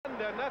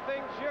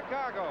1-0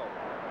 Chicago.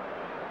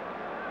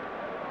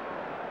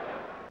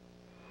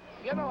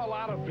 You know, a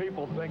lot of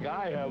people think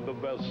I have the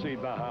best seat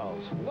in the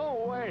house.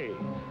 No way.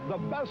 The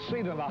best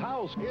seat in the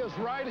house is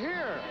right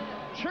here,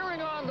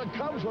 cheering on the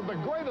Cubs with the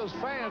greatest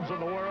fans in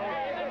the world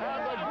and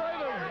the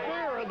greatest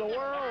beer in the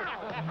world,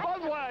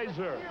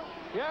 Budweiser.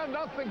 Yeah,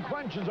 nothing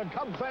quenches a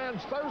Cub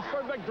fan's thirst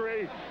for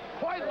victory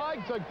quite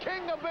like the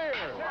king of beer.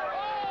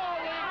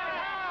 Holy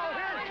cow,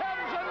 here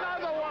comes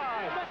another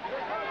one.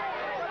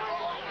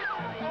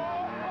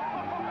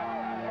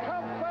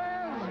 Cub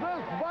fans,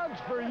 this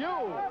Bud's for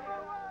you.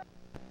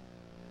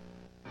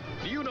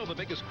 Do you know the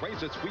biggest craze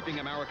that's sweeping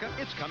America?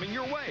 It's coming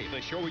your way.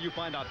 The show where you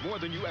find out more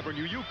than you ever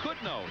knew you could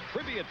know.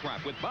 Trivia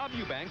Trap with Bob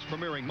Eubanks,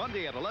 premiering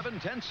Monday at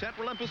 11:10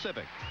 Central and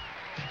Pacific.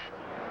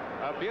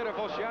 A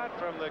beautiful shot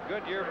from the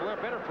Goodyear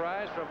Blimp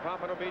Enterprise from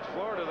Pompano Beach,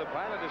 Florida. The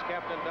pilot is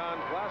Captain Don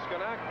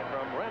Plaskenak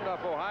from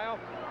Randolph, Ohio.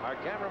 Our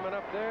cameraman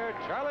up there,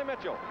 Charlie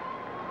Mitchell.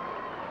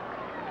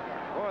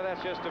 Boy,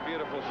 that's just a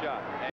beautiful shot.